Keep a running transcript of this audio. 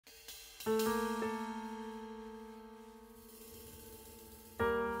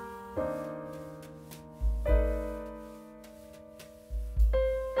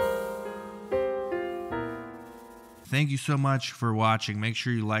Thank you so much for watching. Make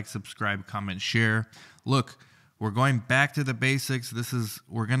sure you like, subscribe, comment, share. Look, we're going back to the basics.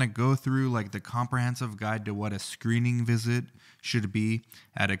 We're going to go through like the comprehensive guide to what a screening visit should be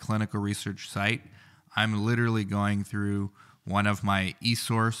at a clinical research site. I'm literally going through one of my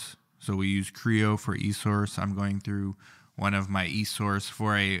eSource. So we use Creo for eSource. I'm going through one of my eSource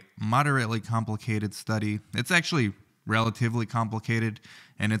for a moderately complicated study. It's actually relatively complicated,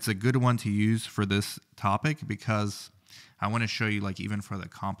 and it's a good one to use for this topic because I want to show you, like, even for the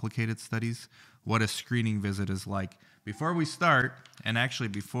complicated studies, what a screening visit is like. Before we start, and actually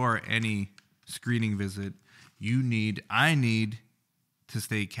before any screening visit, I need to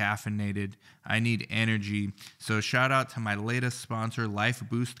stay caffeinated. I need energy. So shout out to my latest sponsor, Life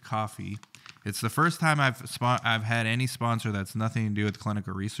Boost Coffee. It's the first time I've had any sponsor that's nothing to do with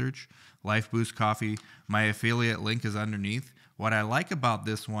clinical research. Life Boost Coffee. My affiliate link is underneath. What I like about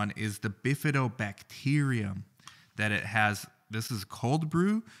this one is the bifidobacterium that it has. This is cold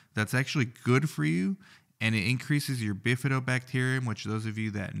brew that's actually good for you, and it increases your bifidobacterium, which those of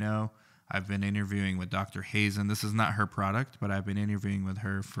you that know, I've been interviewing with Dr. Hazen. This is not her product, but I've been interviewing with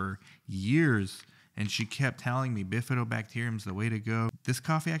her for years, and she kept telling me bifidobacterium is the way to go. This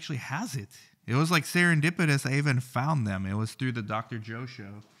coffee actually has it. It was like serendipitous. I even found them. It was through the Dr. Joe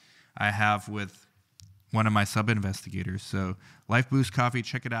show I have with one of my sub-investigators. So Life Boost Coffee,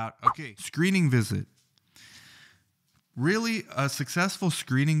 check it out. Okay, screening visit. Really, a successful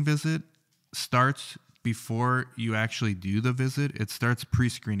screening visit starts before you actually do the visit. It starts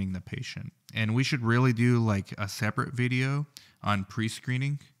pre-screening the patient. And we should really do like a separate video on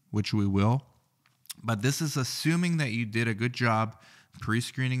pre-screening, which we will. But this is assuming that you did a good job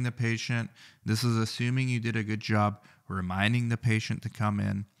pre-screening the patient. This is assuming you did a good job reminding the patient to come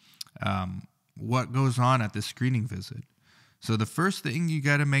in. What goes on at the screening visit? So the first thing you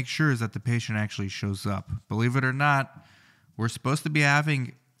got to make sure is that the patient actually shows up. Believe it or not, we're supposed to be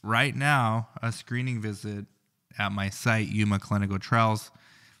having right now a screening visit at my site, Yuma Clinical Trials.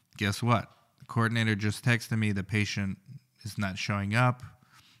 Guess what? The coordinator just texted me the patient is not showing up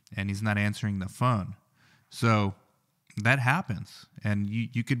and he's not answering the phone. So that happens. And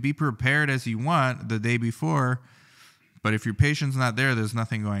you could be prepared as you want the day before, but if your patient's not there, there's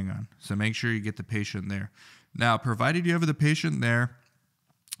nothing going on. So make sure you get the patient there. Now, provided you have the patient there,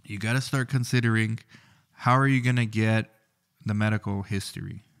 you got to start considering, how are you going to get the medical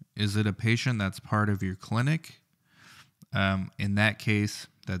history? Is it a patient that's part of your clinic? In that case,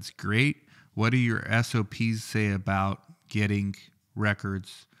 that's great. What do your SOPs say about getting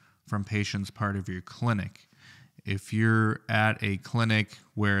records from patients part of your clinic? If you're at a clinic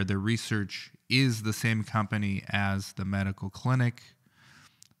where the research is the same company as the medical clinic,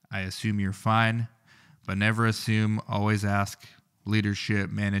 I assume you're fine, but never assume. Always ask leadership,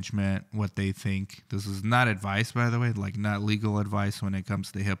 management, what they think. This is not advice, by the way, like not legal advice when it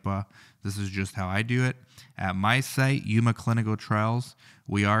comes to HIPAA. This is just how I do it. At my site, Yuma Clinical Trials,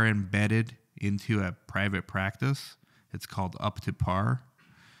 we are embedded into a private practice. It's called Up to Par.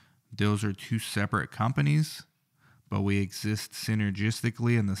 Those are two separate companies, but we exist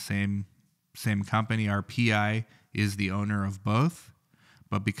synergistically in the same company. Our PI is the owner of both,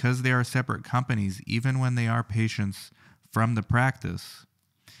 but because they are separate companies, even when they are patients from the practice,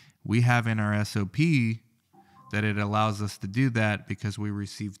 we have in our SOP that it allows us to do that because we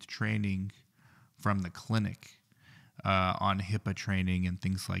received training from the clinic on HIPAA training and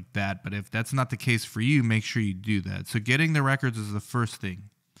things like that. But if that's not the case for you, make sure you do that. So getting the records is the first thing.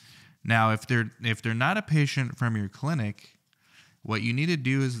 Now, if they're not a patient from your clinic, what you need to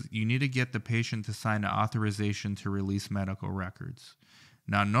do is you need to get the patient to sign an authorization to release medical records.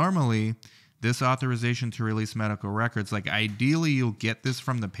 Now, normally, this authorization to release medical records, like ideally you'll get this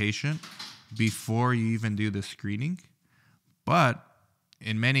from the patient before you even do the screening, but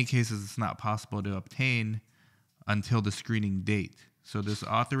in many cases it's not possible to obtain until the screening date. So this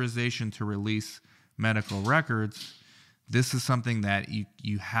authorization to release medical records, this is something that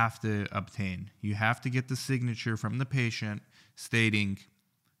you have to obtain. You have to get the signature from the patient stating,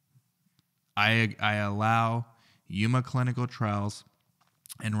 I allow Yuma Clinical Trials.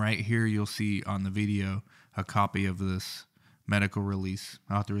 And right here, you'll see on the video a copy of this medical release,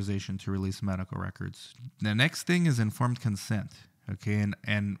 authorization to release medical records. The next thing is informed consent, okay?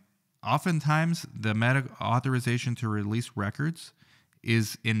 And oftentimes, the medical authorization to release records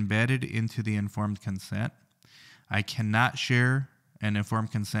is embedded into the informed consent. I cannot share an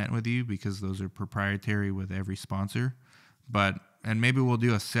informed consent with you because those are proprietary with every sponsor. And maybe we'll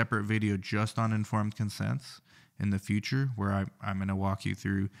do a separate video just on informed consents in the future where I'm going to walk you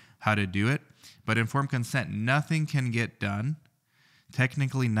through how to do it. But informed consent, nothing can get done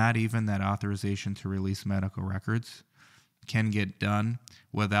technically not even that authorization to release medical records can get done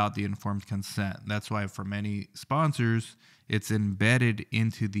without the informed consent. That's why for many sponsors, it's embedded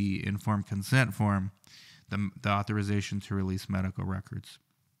into the informed consent form, the authorization to release medical records.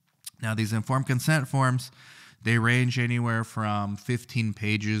 Now, these informed consent forms, they range anywhere from 15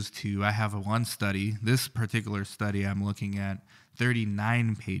 pages to, I have one study, this particular study I'm looking at,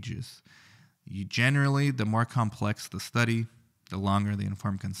 39 pages. Generally, the more complex the study, the longer the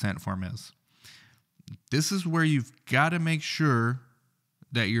informed consent form is. This is where you've got to make sure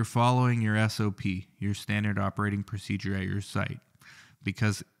that you're following your SOP, your standard operating procedure at your site,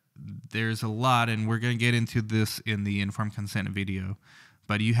 because there's a lot, and we're going to get into this in the informed consent video,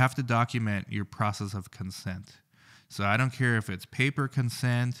 but you have to document your process of consent. So I don't care if it's paper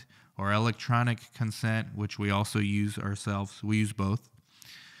consent or electronic consent, which we also use ourselves. We use both.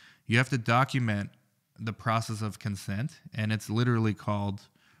 You have to document the process of consent, and it's literally called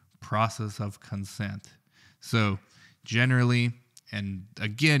process of consent. So generally, and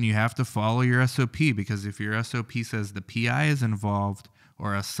again, you have to follow your SOP, because if your SOP says the PI is involved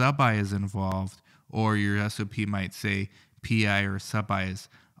or a sub-I is involved, or your SOP might say PI or sub-I is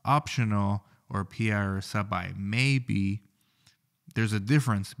optional, or PI or sub-I may be, there's a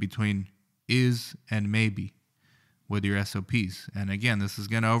difference between is and maybe with your SOPs. And again, this is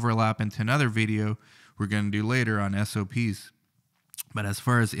going to overlap into another video we're going to do later on SOPs. But as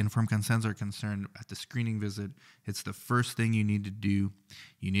far as informed consents are concerned, at the screening visit, it's the first thing you need to do.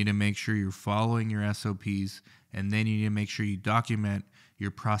 You need to make sure you're following your SOPs, and then you need to make sure you document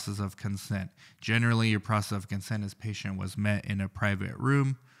your process of consent. Generally, your process of consent is patient was met in a private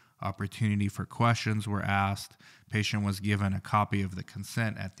room, opportunity for questions were asked, patient was given a copy of the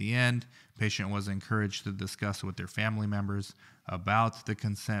consent at the end, patient was encouraged to discuss with their family members about the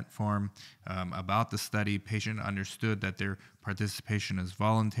consent form, about the study. Patient understood that their participation is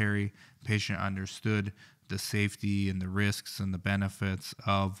voluntary. Patient understood the safety and the risks and the benefits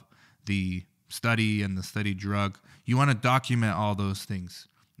of the study and the study drug. You want to document all those things.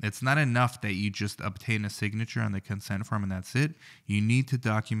 It's not enough that you just obtain a signature on the consent form and that's it. You need to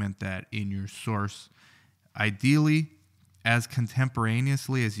document that in your source, ideally as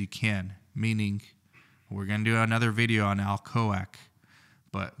contemporaneously as you can, meaning we're going to do another video on ALCOAC,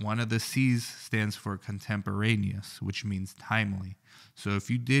 but one of the C's stands for contemporaneous, which means timely. So if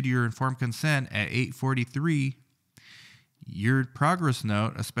you did your informed consent at 8:43, your progress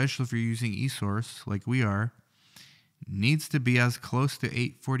note, especially if you're using eSource like we are, needs to be as close to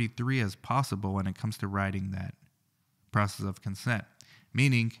 8:43 as possible when it comes to writing that process of consent.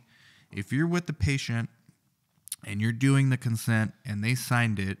 Meaning, if you're with the patient and you're doing the consent and they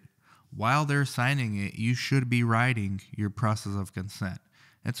signed it, while they're signing it, you should be writing your process of consent.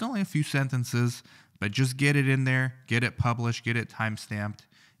 It's only a few sentences, but just get it in there, get it published, get it time-stamped.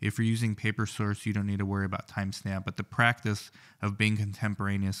 If you're using paper source, you don't need to worry about timestamp, but the practice of being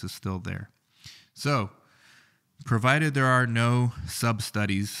contemporaneous is still there. So, provided there are no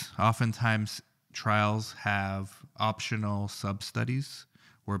sub-studies, oftentimes trials have optional sub-studies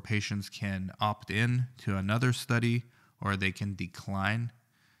where patients can opt in to another study or they can decline.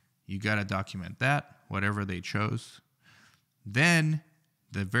 You got to document that, whatever they chose. Then,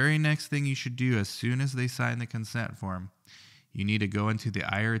 the very next thing you should do as soon as they sign the consent form, you need to go into the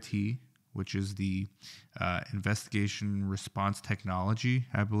IRT, which is the Investigation Response Technology.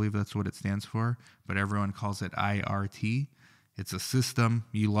 I believe that's what it stands for, but everyone calls it IRT. It's a system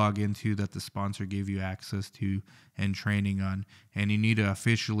you log into that the sponsor gave you access to and training on, and you need to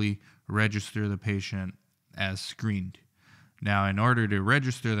officially register the patient as screened. Now, in order to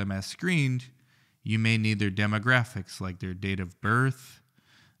register them as screened, you may need their demographics, like their date of birth,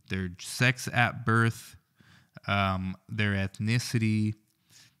 their sex at birth, their ethnicity.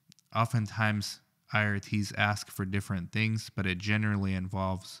 Oftentimes, IRTs ask for different things, but it generally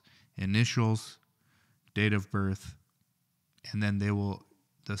involves initials, date of birth, and then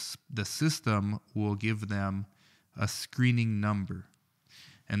the system will give them a screening number.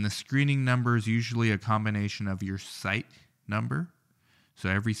 And the screening number is usually a combination of your site number. So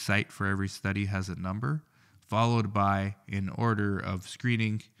every site for every study has a number, followed by, in order of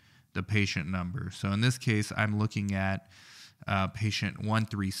screening, the patient number. So in this case, I'm looking at patient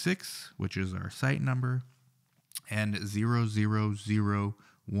 136, which is our site number, and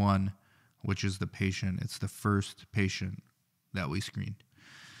 0001, which is the patient. It's the first patient that we screened.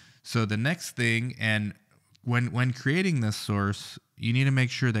 So the next thing, and when creating this source, you need to make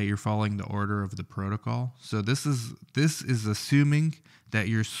sure that you're following the order of the protocol. So this is assuming that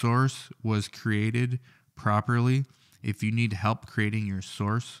your source was created properly. If you need help creating your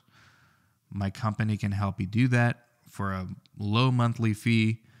source, my company can help you do that. for a low monthly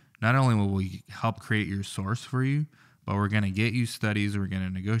fee. Not only will we help create your source for you, but we're going to get you studies, we're going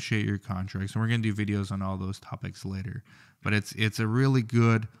to negotiate your contracts, and we're going to do videos on all those topics later. But it's a really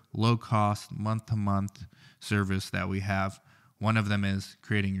good, low-cost, month-to-month service that we have. One of them is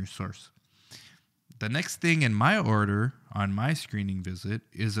creating your source. The next thing in my order on my screening visit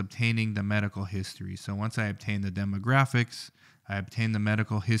is obtaining the medical history. So once I obtain the demographics, I obtain the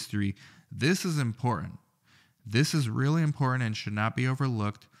medical history. This is important. This is really important and should not be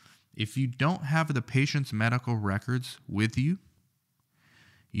overlooked. If you don't have the patient's medical records with you,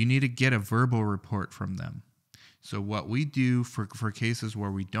 you need to get a verbal report from them. So what we do for cases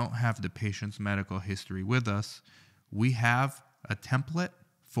where we don't have the patient's medical history with us, we have a template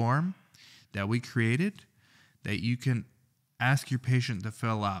form that we created that you can ask your patient to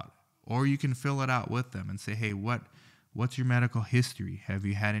fill out, or you can fill it out with them and say, hey, what's your medical history? Have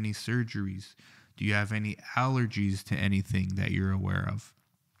you had any surgeries? Do you have any allergies to anything that you're aware of?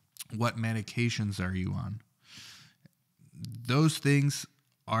 What medications are you on? Those things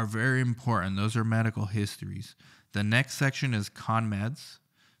are very important. Those are medical histories. The next section is ConMeds.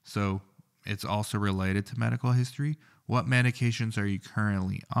 So it's also related to medical history. What medications are you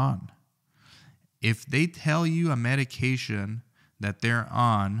currently on? If they tell you a medication that they're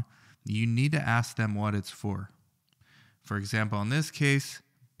on, you need to ask them what it's for. For example, in this case,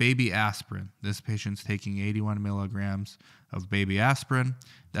 baby aspirin. This patient's taking 81 milligrams of baby aspirin.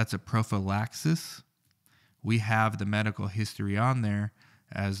 That's a prophylaxis. We have the medical history on there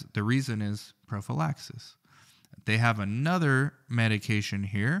as the reason is prophylaxis. They have another medication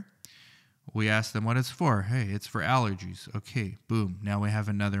here. We ask them what it's for. Hey, it's for allergies. Okay, boom. Now we have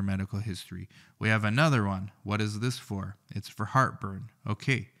another medical history. We have another one. What is this for? It's for heartburn.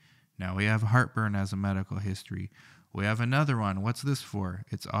 Okay, now we have heartburn as a medical history. We have another one. What's this for?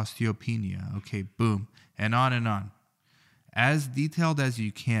 It's osteopenia. Okay, boom. And on and on. As detailed as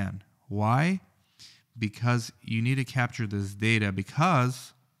you can. Why? Because you need to capture this data,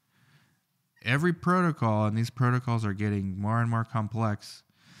 because every protocol, and these protocols are getting more and more complex,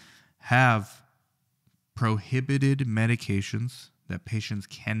 have prohibited medications that patients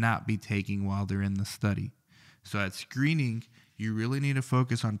cannot be taking while they're in the study. So at screening, you really need to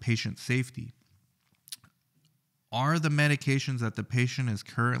focus on patient safety. Are the medications that the patient is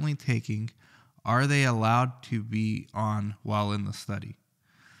currently taking, are they allowed to be on while in the study?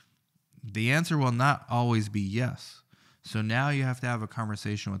 The answer will not always be yes. So now you have to have a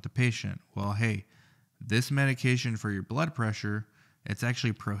conversation with the patient. Well, hey, this medication for your blood pressure, it's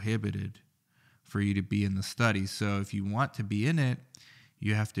actually prohibited for you to be in the study. So if you want to be in it,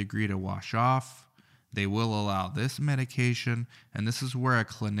 you have to agree to wash off. They will allow this medication. And this is where a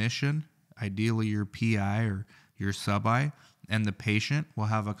clinician, ideally your PI or your sub-I, and the patient will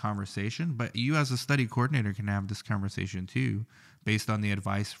have a conversation. But you as a study coordinator can have this conversation too, based on the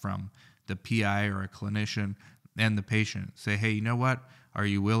advice from the PI or a clinician and the patient. Say, hey, you know what? Are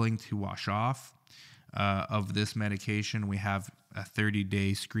you willing to wash off of this medication? We have a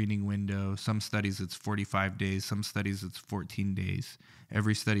 30-day screening window. Some studies it's 45 days. Some studies it's 14 days.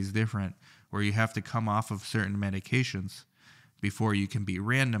 Every study is different, where you have to come off of certain medications before you can be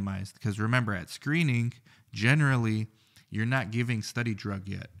randomized. Because remember, at screening, generally, you're not giving study drug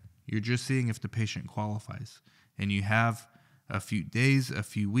yet. You're just seeing if the patient qualifies. And you have a few days, a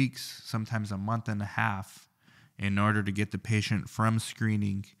few weeks, sometimes a month and a half in order to get the patient from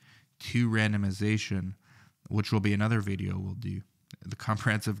screening to randomization, which will be another video we'll do, the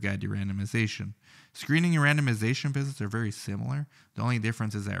comprehensive guide to randomization. Screening and randomization visits are very similar. The only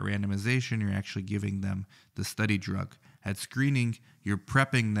difference is at randomization, you're actually giving them the study drug. At screening, you're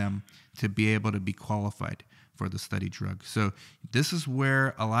prepping them to be able to be qualified for the study drug. So this is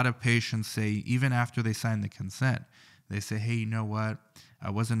where a lot of patients say, even after they sign the consent, they say, hey, you know what?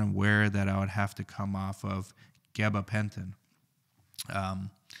 I wasn't aware that I would have to come off of gabapentin.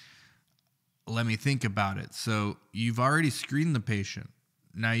 Let me think about it. So you've already screened the patient.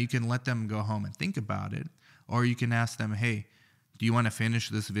 Now you can let them go home and think about it, or you can ask them, hey, do you want to finish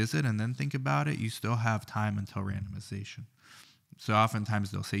this visit and then think about it? You still have time until randomization. So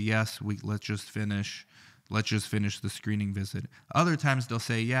oftentimes they'll say, yes, let's just finish the screening visit. Other times they'll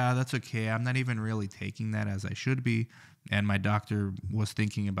say, yeah, that's okay. I'm not even really taking that as I should be, and my doctor was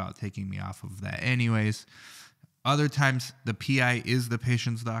thinking about taking me off of that anyways. Other times the PI is the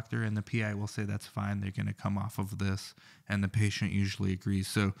patient's doctor, and the PI will say that's fine, they're going to come off of this, and the patient usually agrees.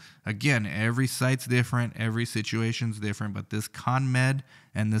 So again, every site's different, every situation's different, but this ConMed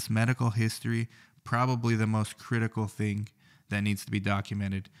and this medical history, probably the most critical thing that needs to be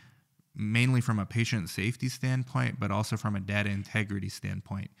documented, mainly from a patient safety standpoint, but also from a data integrity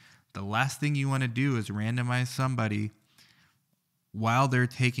standpoint. The last thing you want to do is randomize somebody while they're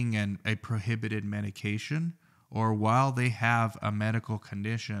taking a prohibited medication or while they have a medical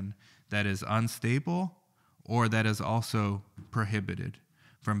condition that is unstable or that is also prohibited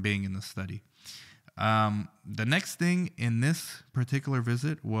from being in the study. The next thing in this particular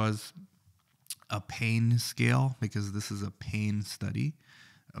visit was a pain scale, because this is a pain study,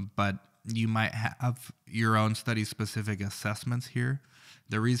 but you might have your own study-specific assessments here.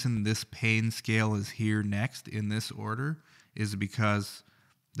 The reason this pain scale is here next in this order is because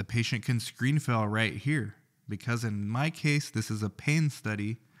the patient can screen fail right here. Because in my case, this is a pain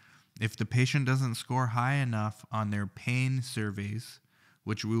study. If the patient doesn't score high enough on their pain surveys,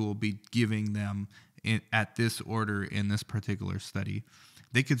 which we will be giving them at this order in this particular study,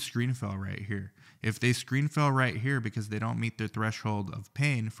 they could screen fail right here. If they screen fail right here because they don't meet their threshold of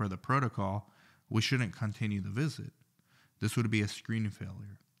pain for the protocol, we shouldn't continue the visit. This would be a screen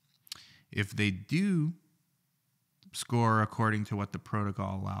failure. If they do score according to what the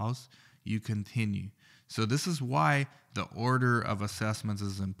protocol allows, you continue. So this is why the order of assessments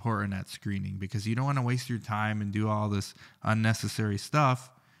is important at screening, because you don't want to waste your time and do all this unnecessary stuff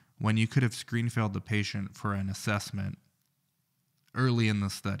when you could have screen failed the patient for an assessment early in the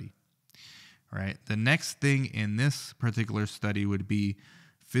study. Right? The next thing in this particular study would be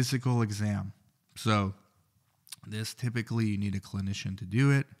physical exam. So this typically you need a clinician to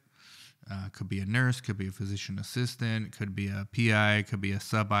do it. Could be a nurse, could be a physician assistant, could be a PI, could be a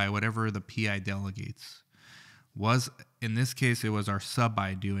sub-I, whatever the PI delegates. In this case, it was our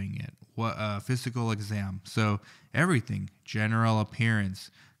sub-I doing it. Physical exam. So everything, general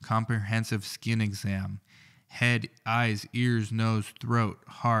appearance, comprehensive skin exam, head, eyes, ears, nose, throat,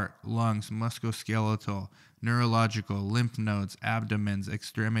 heart, lungs, musculoskeletal, neurological, lymph nodes, abdomens,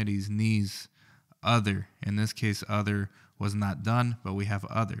 extremities, knees, other. In this case, other was not done, but we have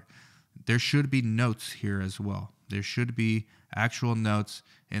other. There should be notes here as well. There should be actual notes.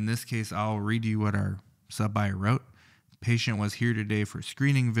 In this case, I'll read you what our sub-I wrote. Patient was here today for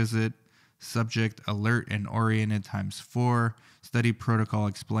screening visit. Subject alert and oriented ×4. Study protocol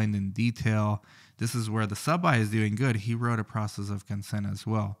explained in detail. This is where the sub-I is doing good. He wrote a process of consent as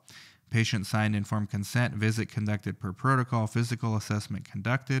well. Patient signed informed consent. Visit conducted per protocol. Physical assessment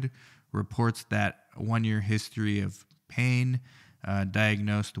conducted. Reports that 1-year history of pain.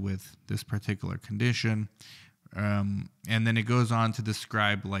 Diagnosed with this particular condition. And then it goes on to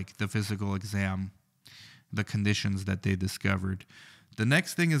describe like the physical exam, the conditions that they discovered. The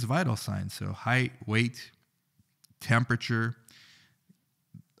next thing is vital signs. So height, weight, temperature.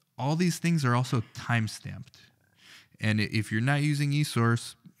 All these things are also time-stamped. And if you're not using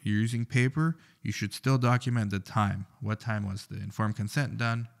eSource, you're using paper, you should still document the time. What time was the informed consent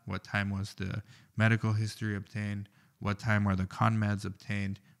done? What time was the medical history obtained? What time were the ConMeds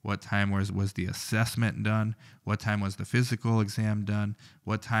obtained? What time was the assessment done? What time was the physical exam done?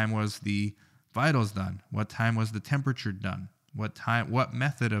 What time was the vitals done? What time was the temperature done? What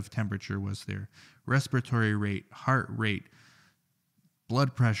method of temperature was there? Respiratory rate, heart rate,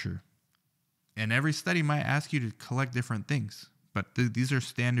 blood pressure. And every study might ask you to collect different things, but these are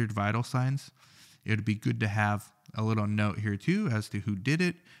standard vital signs. It would be good to have a little note here too as to who did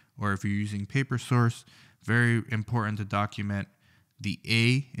it, or if you're using paper source, very important to document the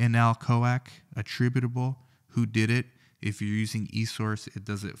A in ALCOAC, attributable, who did it. If you're using eSource, it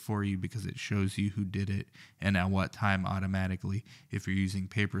does it for you because it shows you who did it and at what time automatically. If you're using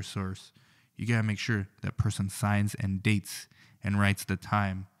paper source, you got to make sure that person signs and dates and writes the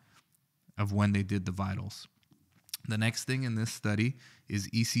time of when they did the vitals. The next thing in this study is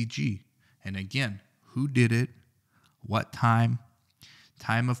ECG. And again, who did it, what time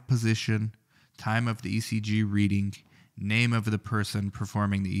of position, time of the ECG reading, name of the person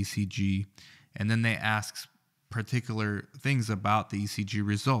performing the ECG, and then they ask particular things about the ECG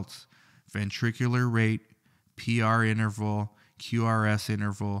results. Ventricular rate, PR interval, QRS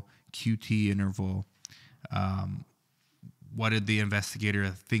interval, QT interval. What did the investigator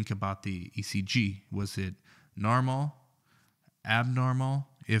think about the ECG? Was it normal, abnormal?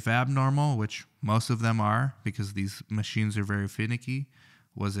 If abnormal, which most of them are because these machines are very finicky,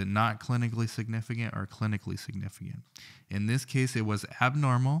 was it not clinically significant or clinically significant? In this case, it was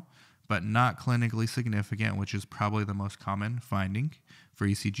abnormal, but not clinically significant, which is probably the most common finding for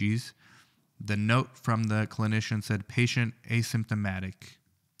ECGs. The note from the clinician said patient asymptomatic.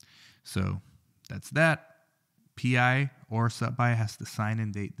 So that's that. PI or sub-I has to sign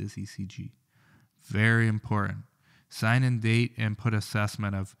and date this ECG. Very important. Sign and date and put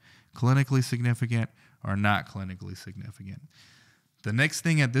assessment of clinically significant or not clinically significant. The next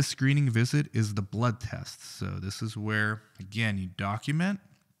thing at this screening visit is the blood tests. So this is where, again, you document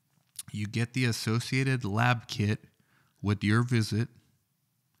You get the associated lab kit with your visit.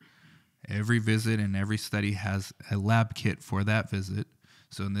 Every visit and every study has a lab kit for that visit.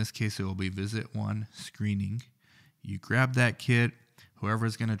 So in this case, it will be visit 1, screening. You grab that kit.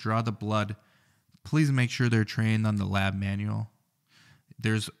 Whoever's going to draw the blood, please make sure they're trained on the lab manual.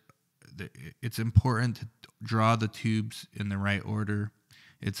 It's important to draw the tubes in the right order.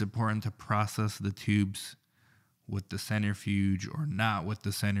 It's important to process the tubes with the centrifuge or not with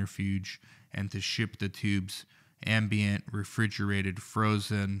the centrifuge, and to ship the tubes ambient, refrigerated,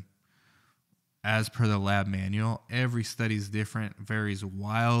 frozen, as per the lab manual. Every study is different, varies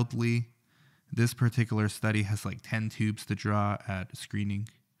wildly. This particular study has like 10 tubes to draw at screening.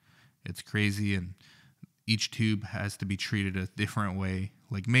 It's crazy, and each tube has to be treated a different way.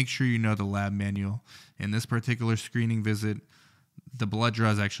 Like, make sure you know the lab manual. In this particular screening visit, the blood draw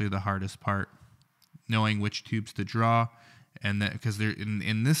is actually the hardest part, knowing which tubes to draw. And that, because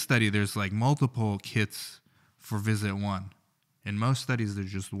in this study, there's like multiple kits for visit 1. In most studies,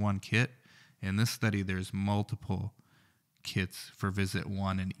 there's just one kit. In this study, there's multiple kits for visit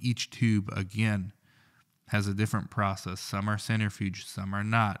 1, and each tube, again, has a different process. Some are centrifuge, some are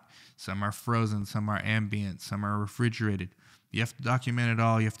not. Some are frozen, some are ambient, some are refrigerated. You have to document it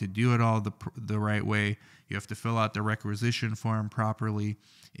all. You have to do it all the right way. You have to fill out the requisition form properly.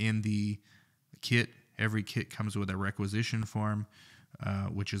 In the kit, every kit comes with a requisition form,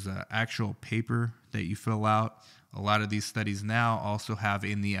 which is an actual paper that you fill out. A lot of these studies now also have,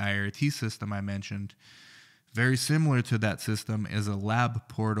 in the IRT system I mentioned, very similar to that system is a lab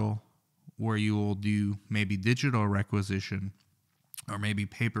portal where you will do maybe digital requisition or maybe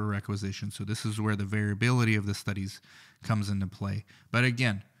paper requisition. So this is where the variability of the studies comes into play. But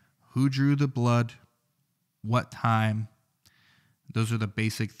again, who drew the blood, what time, those are the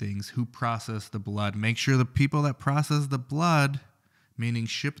basic things. Who processed the blood? Make sure the people that process the blood, meaning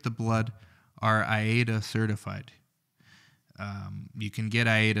ship the blood, are IATA certified. You can get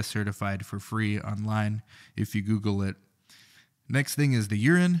IATA certified for free online if you Google it. Next thing is the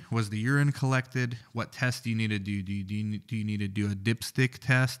urine. Was the urine collected? What test do you need to do? Do you need to do a dipstick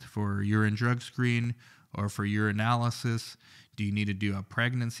test for urine drug screen or for urinalysis? Do you need to do a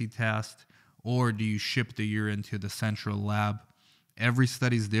pregnancy test? Or do you ship the urine to the central lab? Every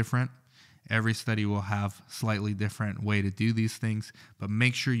study is different. Every study will have slightly different way to do these things, but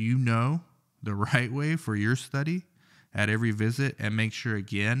make sure you know the right way for your study at every visit, and make sure,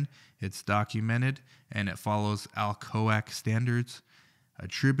 again, it's documented and it follows ALCOAC standards: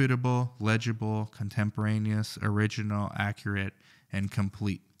 attributable, legible, contemporaneous, original, accurate, and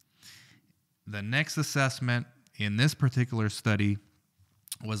complete. The next assessment in this particular study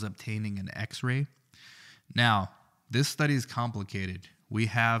was obtaining an X-ray. Now, this study is complicated. We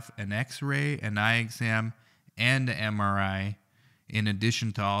have an X-ray, an eye exam, and an MRI, in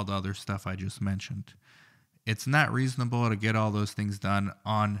addition to all the other stuff I just mentioned. It's not reasonable to get all those things done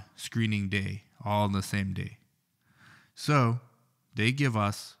on screening day, all on the same day. So they give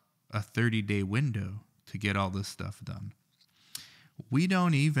us a 30-day window to get all this stuff done. We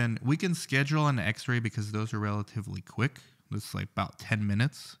can schedule an X-ray because those are relatively quick. It's like about 10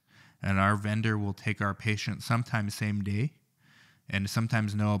 minutes. And our vendor will take our patient sometimes same day, and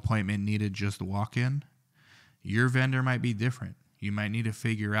sometimes no appointment needed, just walk in. Your vendor might be different. You might need to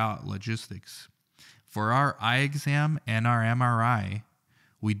figure out logistics. For our eye exam and our MRI,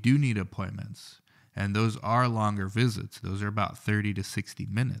 we do need appointments, and those are longer visits. Those are about 30 to 60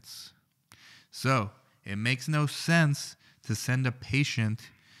 minutes. So it makes no sense to send a patient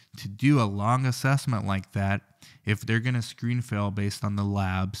to do a long assessment like that if they're going to screen fail based on the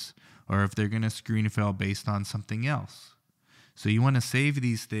labs, or if they're going to screen fail based on something else. So you want to save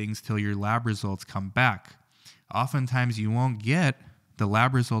these things till your lab results come back. Oftentimes you won't get the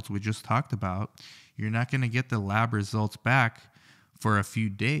lab results we just talked about. You're not going to get the lab results back for a few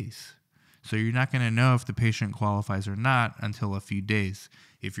days. So you're not going to know if the patient qualifies or not until a few days.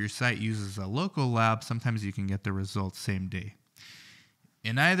 If your site uses a local lab, sometimes you can get the results same day.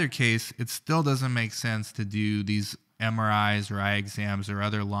 In either case, it still doesn't make sense to do these MRIs or eye exams or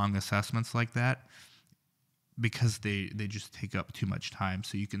other long assessments like that, because they just take up too much time.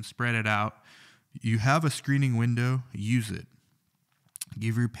 So you can spread it out. You have a screening window, use it.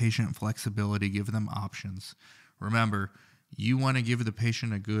 Give your patient flexibility, give them options. Remember, you want to give the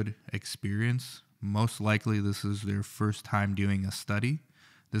patient a good experience. Most likely this is their first time doing a study.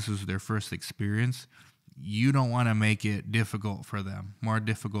 This is their first experience. You don't want to make it difficult for them, more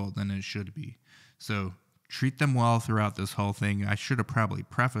difficult than it should be. So treat them well throughout this whole thing. I should have probably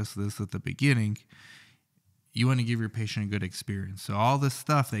prefaced this at the beginning. You want to give your patient a good experience. So all this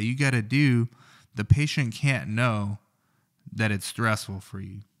stuff that you got to do, the patient can't know that it's stressful for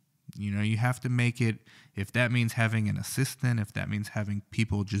you. You have to make it, if that means having an assistant, if that means having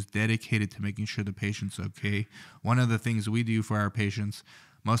people just dedicated to making sure the patient's okay. One of the things we do for our patients,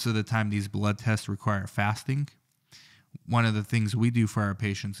 most of the time these blood tests require fasting. One of the things we do for our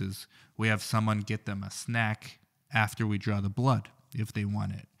patients is we have someone get them a snack after we draw the blood if they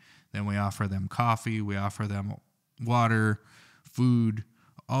want it. Then we offer them coffee, we offer them water, food,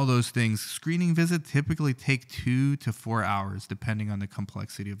 all those things. Screening visits typically take 2 to 4 hours depending on the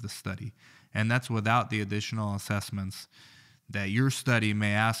complexity of the study. And that's without the additional assessments that your study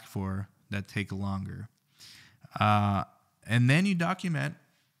may ask for that take longer. And then you document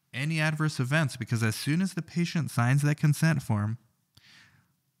any adverse events, because as soon as the patient signs that consent form,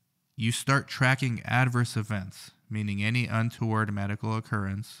 you start tracking adverse events, meaning any untoward medical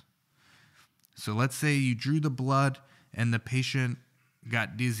occurrence. So let's say you drew the blood and the patient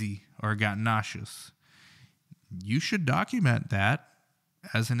got dizzy or got nauseous. You should document that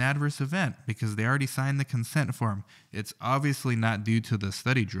as an adverse event because they already signed the consent form. It's obviously not due to the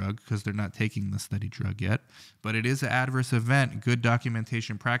study drug because they're not taking the study drug yet, but it is an adverse event. Good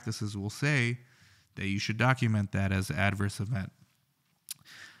documentation practices will say that you should document that as an adverse event.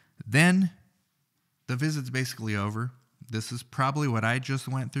 Then the visit's basically over. This is probably what I just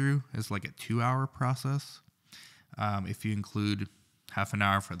went through is like a 2-hour process. If you include half an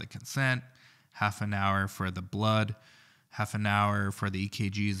hour for the consent, half an hour for the blood, half an hour for the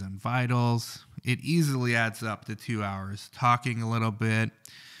EKGs and vitals, it easily adds up to 2 hours. Talking a little bit.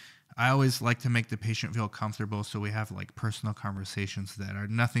 I always like to make the patient feel comfortable, so we have like personal conversations that are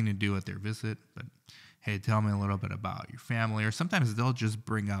nothing to do with their visit, but hey, tell me a little bit about your family. Or sometimes they'll just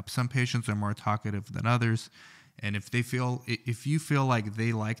bring up. Some patients are more talkative than others. And if you feel like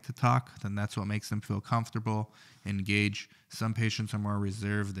they like to talk, then that's what makes them feel comfortable, engage. Some patients are more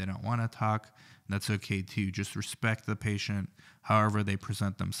reserved. They don't want to talk. That's okay too. Just respect the patient, however they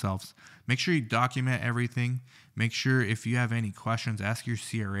present themselves. Make sure you document everything. Make sure if you have any questions, ask your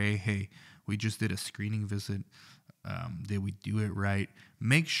CRA, hey, we just did a screening visit. Did we do it right?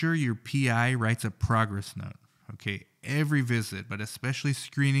 Make sure your PI writes a progress note. Okay, every visit, but especially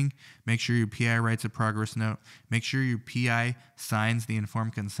screening, make sure your PI writes a progress note. Make sure your PI signs the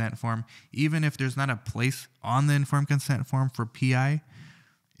informed consent form. Even if there's not a place on the informed consent form for PI,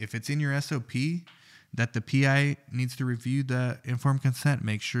 if it's in your SOP that the PI needs to review the informed consent,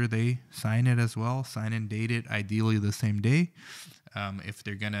 make sure they sign it as well, sign and date it, ideally the same day. If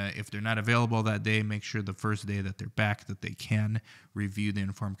they're not available that day, make sure the first day that they're back that they can review the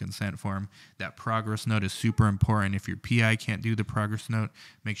informed consent form. That progress note is super important. If your PI can't do the progress note,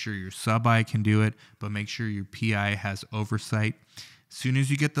 make sure your sub-I can do it, but make sure your PI has oversight. As soon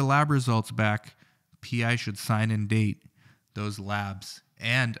as you get the lab results back, PI should sign and date those labs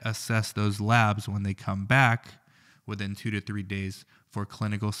and assess those labs when they come back within 2 to 3 days for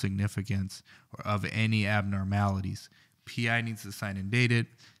clinical significance or of any abnormalities. PI needs to sign and date it.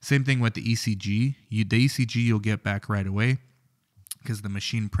 Same thing with the ECG. The ECG you'll get back right away because the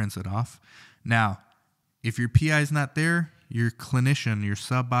machine prints it off. Now, if your PI is not there, your clinician, your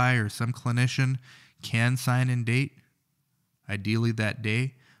sub-I or some clinician can sign and date, ideally that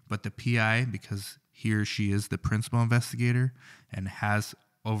day, but the PI, because he or she is the principal investigator and has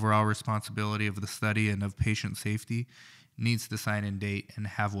overall responsibility of the study and of patient safety, needs to sign and date and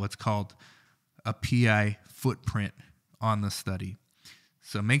have what's called a PI footprint on the study.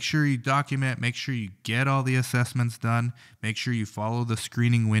 So make sure you document, make sure you get all the assessments done, make sure you follow the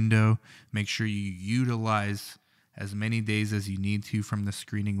screening window, make sure you utilize as many days as you need to from the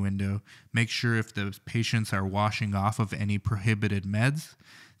screening window. Make sure if the patients are washing off of any prohibited meds,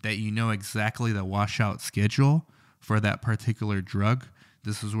 that you know exactly the washout schedule for that particular drug.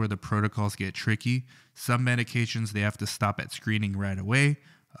 This is where the protocols get tricky. Some medications, they have to stop at screening right away.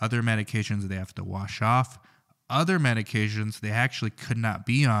 Other medications, they have to wash off. Other medications, they actually could not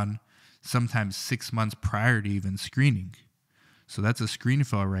be on sometimes 6 months prior to even screening. So that's a screen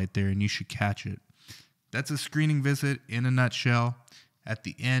fail right there, and you should catch it. That's a screening visit in a nutshell. At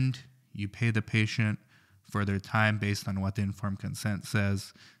the end, you pay the patient for their time based on what the informed consent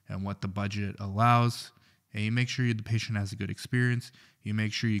says and what the budget allows. And you make sure the patient has a good experience. You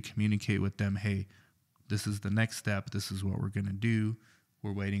make sure you communicate with them, hey, this is the next step. This is what we're going to do.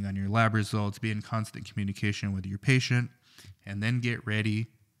 We're waiting on your lab results. Be in constant communication with your patient, and then get ready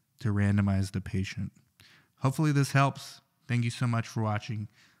to randomize the patient. Hopefully this helps. Thank you so much for watching.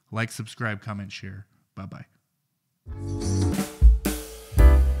 Like, subscribe, comment, share. Bye-bye.